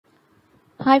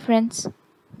Hi friends,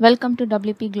 welcome to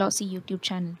WP Glossy YouTube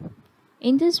channel.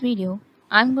 In this video,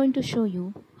 I'm going to show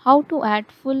you how to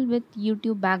add full width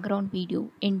YouTube background video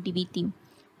in Divi theme.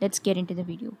 Let's get into the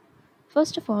video.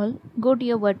 First of all, go to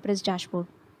your WordPress dashboard.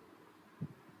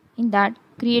 In that,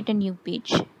 create a new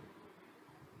page.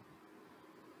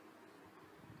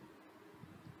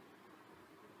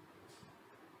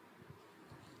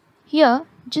 Here,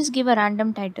 just give a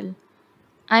random title.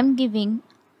 I'm giving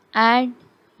add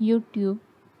YouTube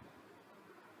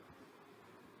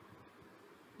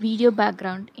video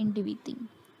background in Divi theme.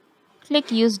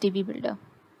 Click use Divi builder.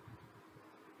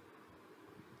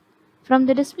 From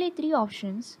the display 3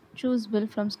 options, choose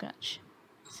build from scratch.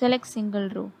 Select single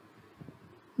row.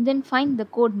 Then find the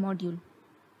code module.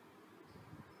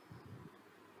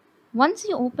 Once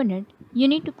you open it, you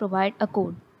need to provide a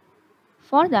code.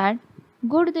 For that,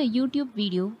 go to the YouTube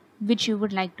video which you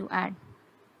would like to add.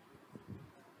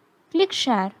 Click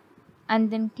share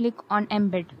and then click on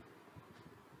embed.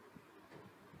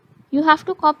 You have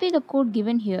to copy the code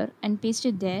given here and paste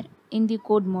it there in the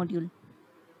code module.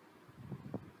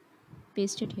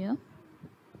 Paste it here.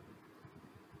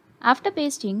 After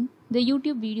pasting, the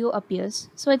YouTube video appears,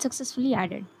 so it's successfully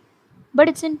added. But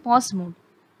it's in pause mode.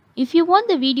 If you want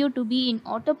the video to be in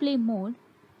autoplay mode,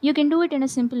 you can do it in a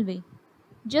simple way.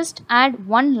 Just add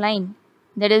one line,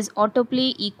 that is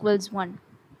autoplay equals 1.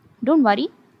 Don't worry,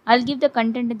 I'll give the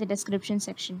content in the description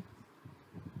section.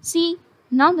 See,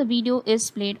 now the video is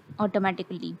played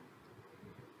automatically.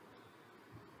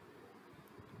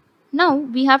 Now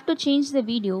we have to change the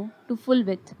video to full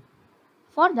width.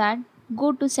 For that,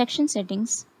 go to section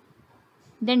settings,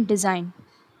 then design.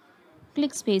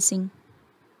 Click spacing.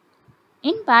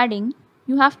 In padding,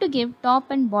 you have to give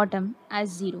top and bottom as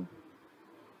 0.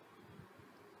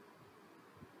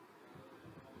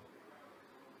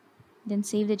 Then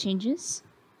save the changes.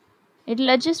 It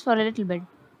will adjust for a little bit.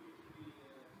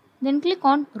 Then click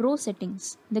on row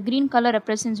settings. The green color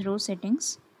represents row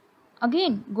settings.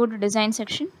 Again, go to design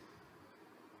section.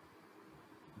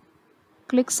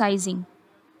 Click sizing.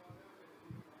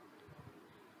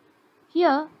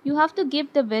 Here, you have to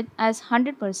give the width as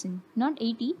 100%, not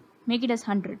 80. Make it as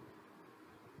 100.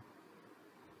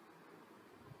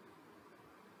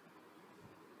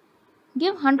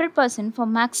 Give 100% for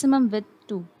maximum width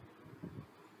too.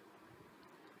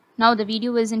 Now the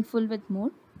video is in full width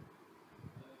mode.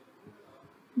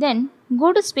 Then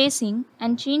go to spacing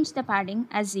and change the padding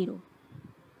as 0.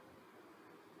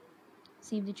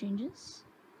 Save the changes.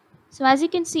 So as you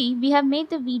can see, we have made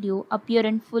the video appear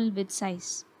in full width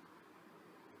size.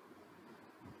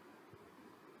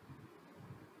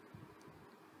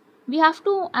 We have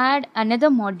to add another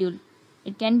module.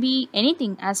 It can be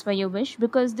anything as per your wish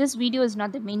because this video is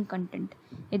not the main content.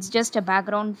 It's just a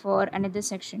background for another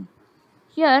section.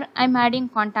 Here I'm adding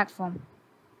contact form.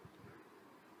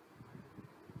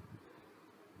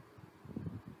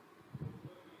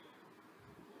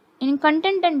 In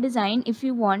content and design, if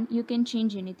you want, you can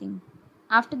change anything.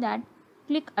 After that,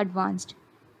 click advanced.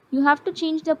 You have to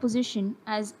change the position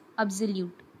as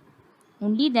absolute.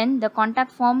 Only then the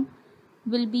contact form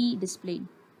will be displayed.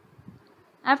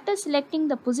 After selecting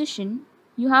the position,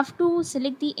 you have to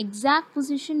select the exact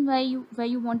position where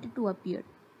you want it to appear.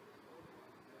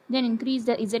 Then increase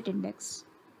the Z index.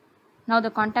 Now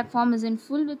the contact form is in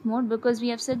full width mode because we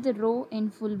have set the row in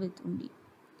full width only.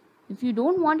 If you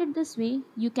don't want it this way,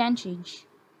 you can change.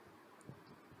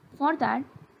 For that,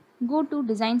 go to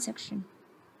design section.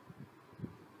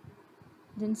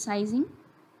 Then sizing.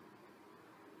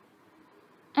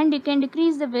 And you can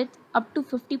decrease the width up to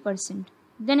 50%.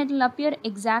 Then it will appear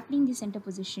exactly in the center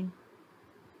position.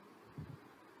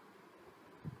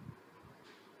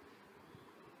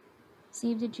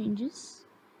 Save the changes.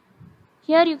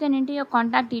 Here you can enter your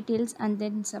contact details and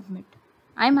then submit.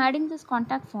 I am adding this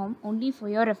contact form only for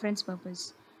your reference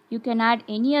purpose. You can add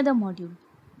any other module.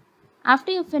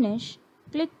 After you finish,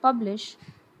 click publish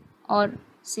or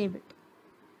save it.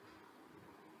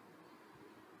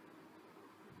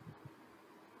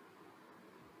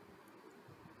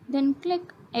 Then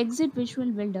click exit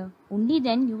visual builder. Only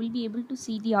then you will be able to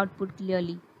see the output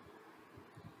clearly.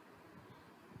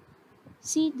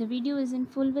 See, the video is in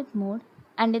full width mode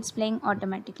and it's playing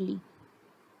automatically.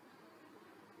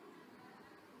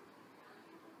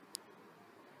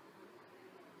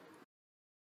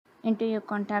 Enter your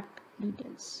contact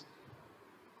details.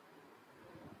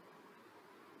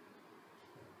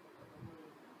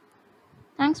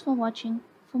 Thanks for watching.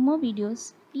 For more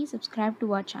videos, please subscribe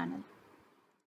to our channel.